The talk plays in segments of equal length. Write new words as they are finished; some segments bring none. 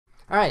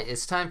Alright,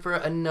 it's time for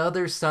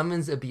another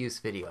summons abuse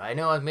video. I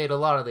know I've made a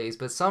lot of these,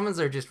 but summons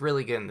are just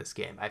really good in this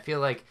game. I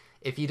feel like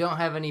if you don't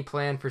have any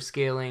plan for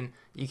scaling,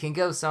 you can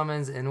go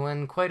summons and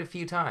win quite a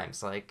few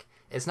times. Like,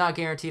 it's not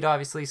guaranteed,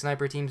 obviously,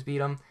 sniper teams beat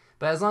them,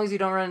 but as long as you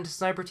don't run into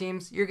sniper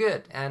teams, you're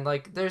good. And,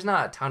 like, there's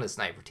not a ton of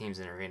sniper teams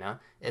in Arena.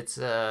 It's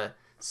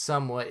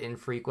somewhat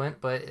infrequent,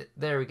 but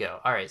there we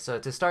go. Alright, so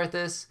to start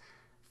this,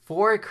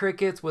 4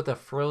 crickets with a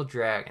frilled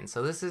dragon.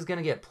 So this is going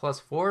to get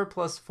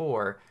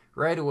 +4/+4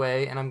 right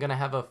away, and I'm going to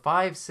have a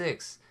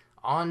 5/6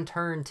 on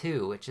turn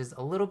 2, which is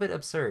a little bit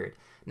absurd.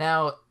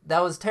 Now, that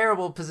was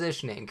terrible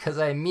positioning because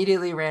I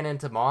immediately ran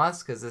into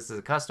Moss because this is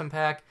a custom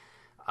pack.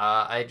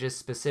 I just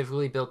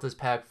specifically built this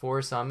pack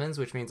for summons,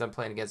 which means I'm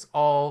playing against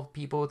all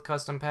people with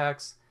custom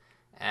packs,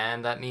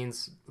 and that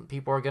means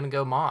people are going to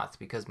go Moth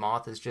because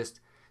Moth is just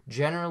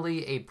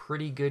generally a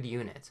pretty good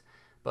unit.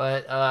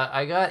 But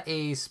I got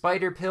a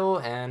spider pill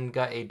and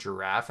got a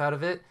giraffe out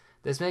of it.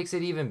 This makes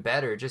it even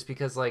better just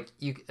because, like,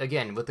 you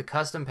again, with the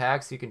custom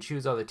packs, you can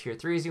choose all the tier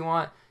 3s you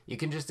want. You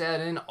can just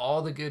add in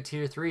all the good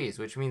tier 3s,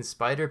 which means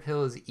spider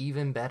pill is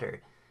even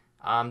better.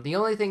 The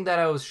only thing that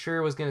I was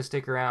sure was going to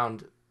stick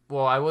around,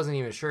 well, I wasn't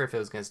even sure if it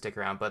was going to stick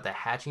around, but the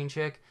hatching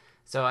chick.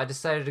 So I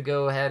decided to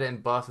go ahead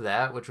and buff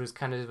that, which was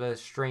kind of a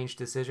strange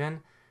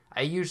decision.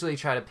 I usually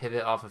try to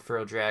pivot off of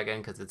Feral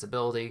Dragon because its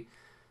ability,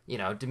 you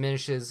know,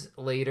 diminishes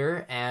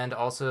later, and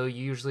also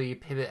usually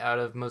pivot out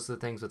of most of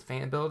the things with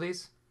faint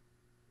abilities.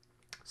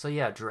 So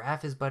yeah,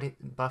 Giraffe is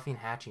buffing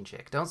Hatching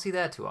Chick. Don't see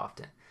that too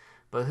often,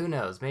 but who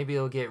knows? Maybe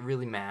it'll get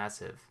really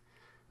massive.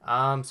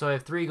 So I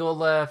have 3 gold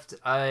left.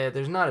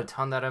 There's not a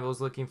ton that I was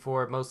looking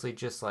for, mostly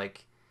just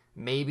like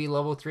maybe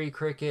level 3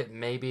 cricket,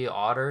 maybe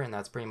otter, and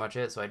that's pretty much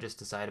it. So I just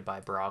decided to buy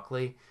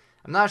broccoli.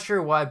 I'm not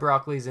sure why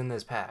broccoli's in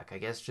this pack. I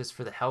guess just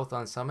for the health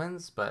on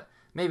summons, but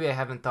maybe I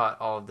haven't thought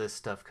all of this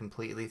stuff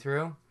completely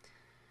through.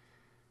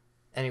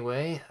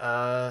 Anyway,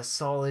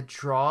 solid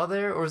draw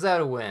there, or was that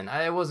a win?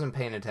 I wasn't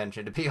paying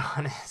attention, to be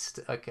honest.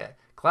 Okay,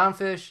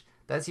 clownfish,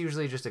 that's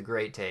usually just a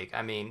great take.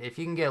 I mean, if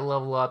you can get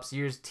level ups,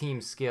 your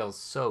team scales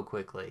so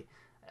quickly.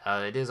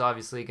 It is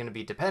obviously going to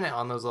be dependent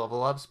on those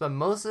level ups, but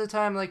most of the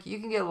time, like, you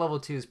can get level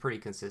 2s pretty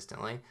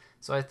consistently.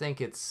 So I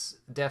think it's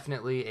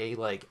definitely a,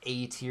 like,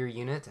 A tier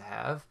unit to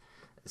have.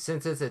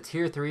 Since it's a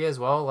tier 3 as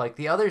well, like,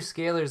 the other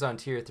scalers on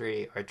tier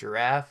 3 are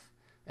giraffe,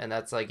 and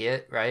that's, like,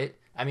 it, right?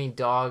 I mean,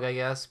 dog, I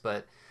guess,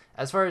 but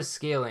as far as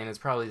scaling, it's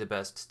probably the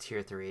best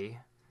tier 3.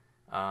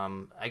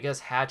 I guess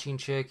Hatching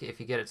Chick,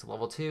 if you get it to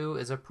level 2,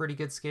 is a pretty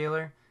good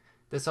scaler.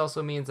 This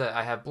also means that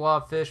I have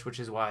Blobfish, which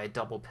is why I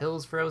double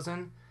pills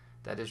Frozen.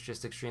 That is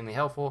just extremely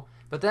helpful.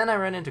 But then I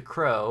run into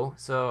Crow,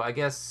 so I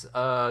guess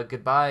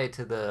goodbye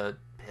to the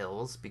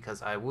pills,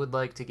 because I would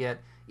like to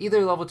get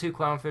either level 2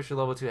 Clownfish or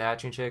level 2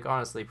 Hatching Chick.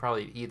 Honestly,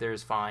 probably either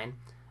is fine.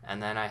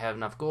 And then I have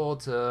enough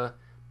gold to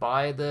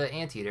buy the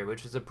Anteater,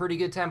 which is a pretty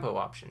good tempo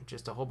option.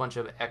 Just a whole bunch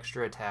of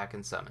extra attack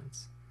and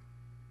summons.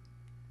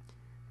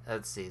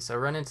 Let's see, so I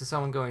run into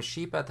someone going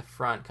sheep at the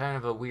front, kind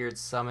of a weird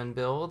summon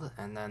build,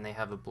 and then they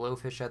have a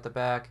blowfish at the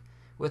back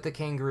with the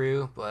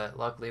kangaroo, but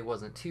luckily it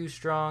wasn't too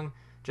strong.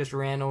 Just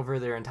ran over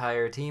their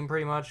entire team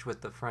pretty much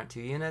with the front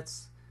 2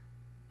 units.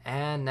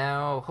 And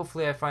now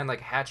hopefully I find like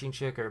Hatching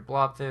Chick or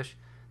Blobfish.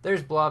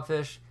 There's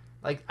Blobfish.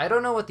 Like, I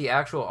don't know what the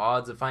actual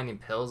odds of finding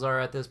pills are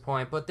at this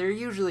point, but they're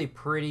usually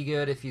pretty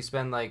good if you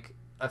spend, like,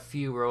 a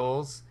few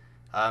rolls.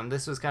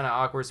 This was kind of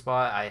awkward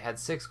spot. I had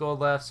 6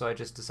 gold left, so I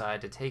just decided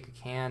to take a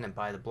can and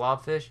buy the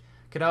Blobfish.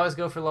 Could always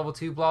go for level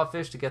 2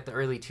 Blobfish to get the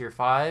early tier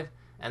 5,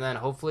 and then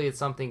hopefully it's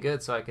something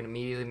good so I can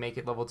immediately make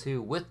it level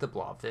 2 with the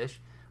Blobfish.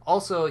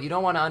 Also, you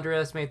don't want to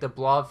underestimate the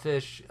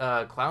Blobfish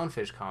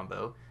Clownfish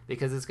combo,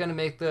 because it's going to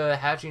make the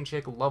Hatching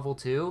Chick level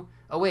 2.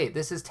 Oh wait,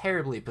 this is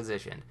terribly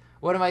positioned.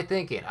 What am I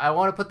thinking? I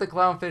want to put the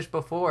Clownfish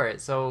before it,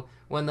 so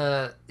when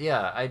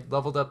I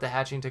leveled up the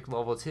Hatching Chick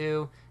level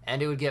 2,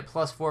 and it would get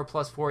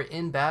 +4/+4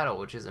 in battle,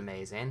 which is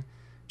amazing.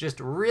 Just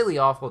really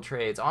awful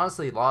trades.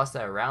 Honestly, lost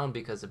that round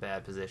because of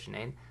bad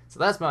positioning, so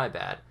that's my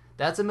bad.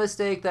 That's a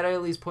mistake that I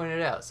at least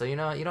pointed out, so you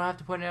know, you don't have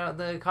to point it out in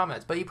the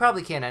comments, but you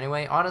probably can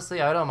anyway.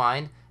 Honestly, I don't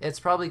mind. It's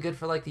probably good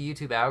for, like, the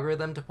YouTube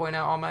algorithm to point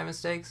out all my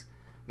mistakes.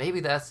 Maybe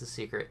that's the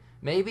secret.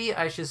 Maybe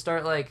I should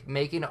start, like,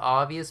 making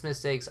obvious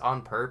mistakes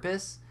on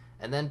purpose,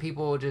 and then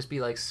people will just be,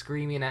 like,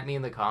 screaming at me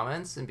in the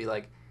comments and be,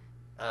 like,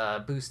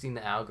 boosting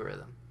the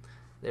algorithm.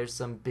 There's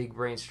some big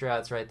brain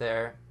strats right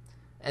there.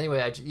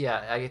 Anyway,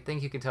 I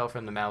think you can tell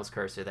from the mouse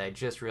cursor that I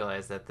just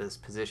realized that this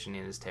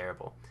positioning is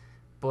terrible.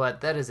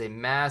 But that is a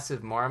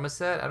massive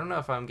marmoset. I don't know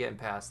if I'm getting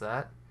past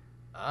that.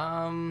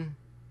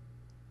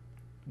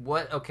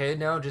 What? Okay,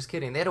 no, just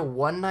kidding. They had a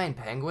 1/9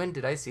 penguin?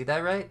 Did I see that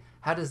right?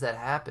 How does that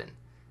happen?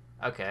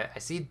 Okay, I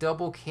see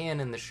double can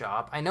in the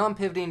shop. I know I'm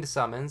pivoting to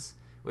summons,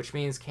 which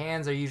means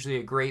cans are usually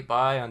a great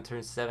buy on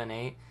turn 7,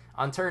 8.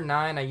 On turn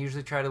 9, I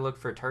usually try to look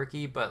for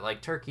turkey, but,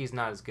 like, turkey's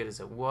not as good as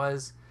it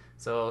was,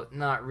 so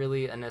not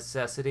really a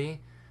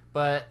necessity.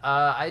 But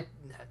I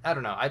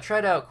don't know. I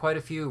tried out quite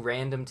a few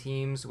random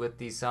teams with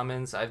these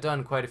summons. I've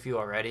done quite a few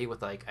already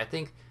with, like, I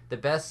think the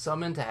best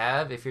summon to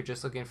have if you're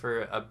just looking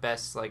for a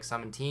best, like,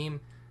 summon team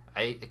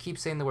I keep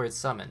saying the word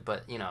summon,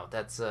 but you know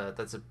that's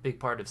a big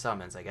part of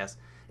summons, I guess,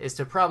 is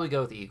to probably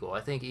go with eagle.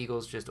 I think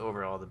eagle's just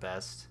overall the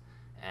best,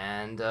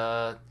 and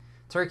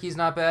turkey's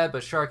not bad,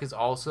 but shark is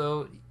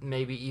also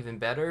maybe even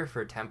better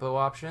for tempo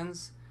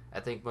options. I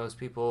think most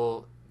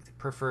people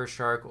prefer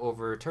shark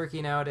over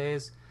turkey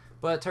nowadays,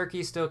 but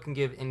turkey still can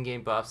give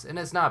in-game buffs, and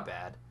it's not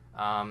bad.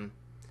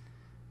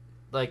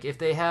 Like if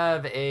they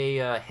have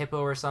a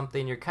hippo or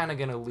something, you're kind of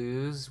gonna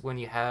lose when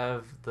you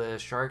have the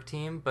shark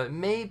team, but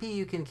maybe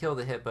you can kill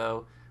the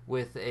hippo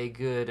with a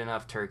good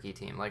enough turkey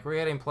team. Like we're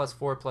getting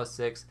 +4,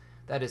 +6.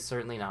 That is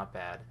certainly not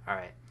bad. All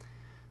right.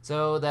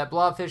 So that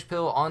blobfish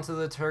pill onto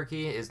the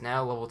turkey is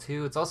now level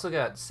 2. It's also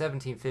got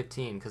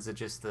 17-15 because of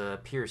just the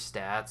pure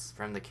stats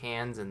from the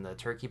cans and the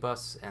turkey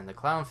buffs and the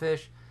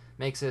clownfish.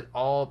 Makes it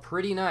all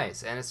pretty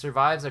nice. And it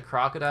survives a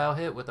crocodile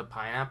hit with a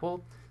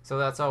pineapple. So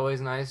that's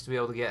always nice to be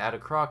able to get out of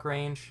croc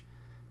range.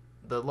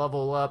 The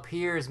level up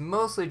here is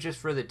mostly just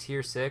for the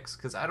tier 6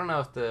 because I don't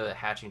know if the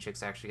hatching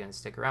chick's actually going to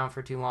stick around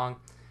for too long.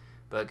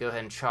 But go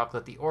ahead and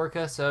chocolate the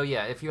orca. So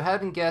yeah, if you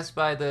hadn't guessed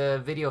by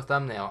the video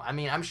thumbnail, I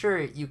mean, I'm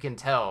sure you can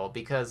tell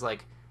because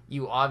like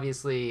you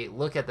obviously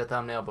look at the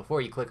thumbnail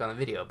before you click on the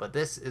video. But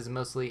this is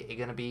mostly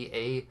going to be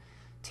a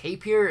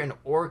tapir and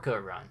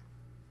orca run.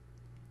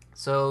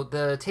 So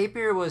the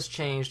tapir was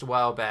changed a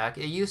while back.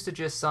 It used to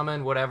just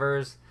summon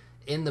whatever's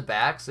in the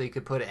back so you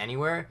could put it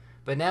anywhere,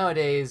 but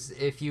nowadays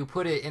if you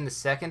put it in the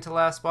second to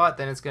last spot,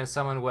 then it's going to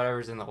summon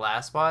whatever's in the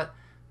last spot.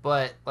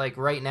 But like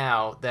right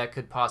now that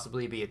could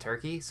possibly be a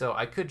turkey, so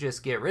I could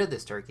just get rid of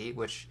this turkey,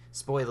 which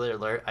spoiler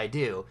alert I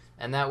do,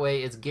 and that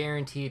way it's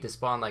guaranteed to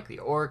spawn like the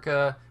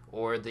orca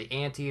or the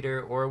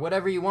anteater or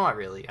whatever you want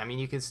really. I mean,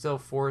 you could still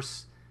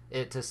force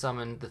it to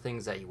summon the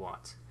things that you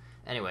want.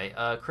 Anyway,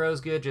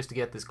 crow's good just to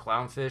get this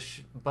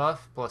clownfish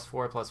buff,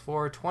 +4,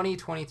 +4,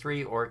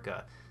 20-23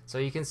 orca. So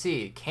you can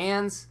see,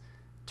 cans,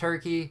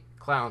 turkey,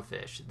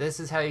 clownfish. This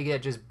is how you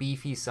get just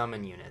beefy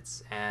summon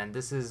units. And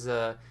this is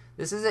an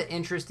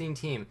interesting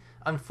team.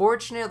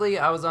 Unfortunately,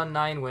 I was on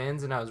 9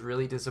 wins, and I was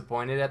really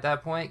disappointed at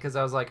that point, because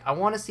I was like, I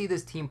want to see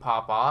this team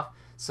pop off,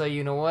 so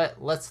you know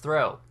what? Let's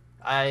throw.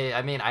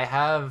 I mean, I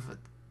have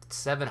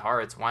 7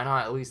 hearts. Why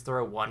not at least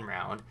throw 1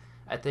 round?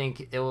 I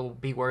think it will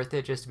be worth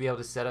it just to be able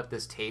to set up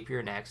this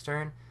tapir next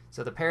turn.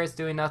 So the parrot's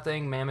doing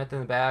nothing, mammoth in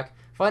the back.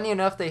 Funny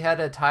enough, they had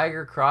a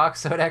tiger croc,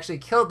 so it actually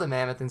killed the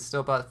mammoth and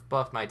still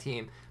buffed my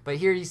team. But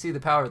here you see the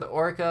power of the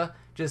orca,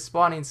 just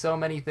spawning so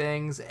many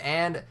things.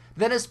 And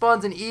then it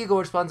spawns an eagle,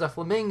 which spawns a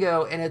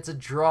flamingo, and it's a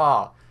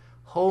draw.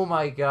 Oh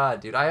my god,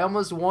 dude. I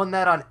almost won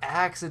that on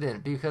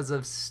accident because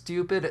of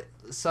stupid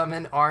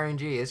summon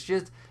RNG.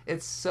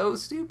 It's so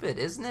stupid,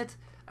 isn't it?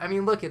 I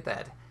mean, look at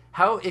that.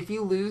 How, if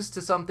you lose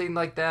to something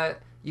like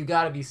that, you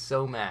gotta be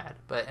so mad.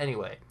 But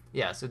anyway.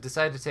 Yeah, so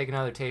decided to take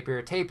another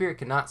tapir. Tapir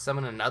cannot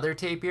summon another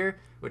tapir,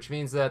 which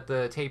means that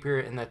the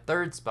tapir in the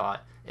 3rd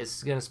spot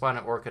is going to spawn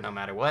an orca no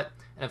matter what.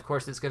 And of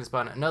course it's going to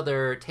spawn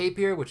another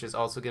tapir, which is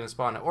also going to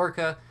spawn an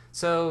orca.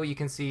 So you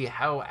can see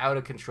how out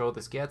of control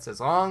this gets as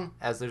long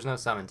as there's no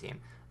summon team.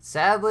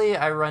 Sadly,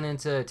 I run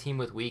into a team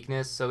with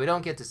weakness, so we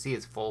don't get to see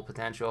its full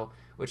potential,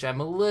 which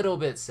I'm a little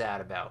bit sad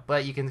about.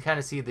 But you can kind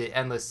of see the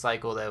endless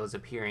cycle that was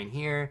appearing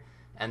here,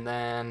 and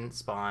then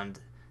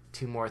spawned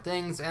 2 more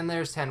things, and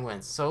there's 10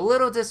 wins. So a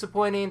little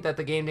disappointing that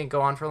the game didn't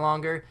go on for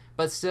longer,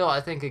 but still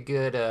I think a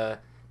good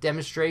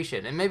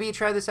demonstration. And maybe you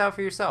try this out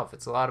for yourself.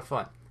 It's a lot of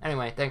fun.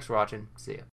 Anyway, thanks for watching. See ya.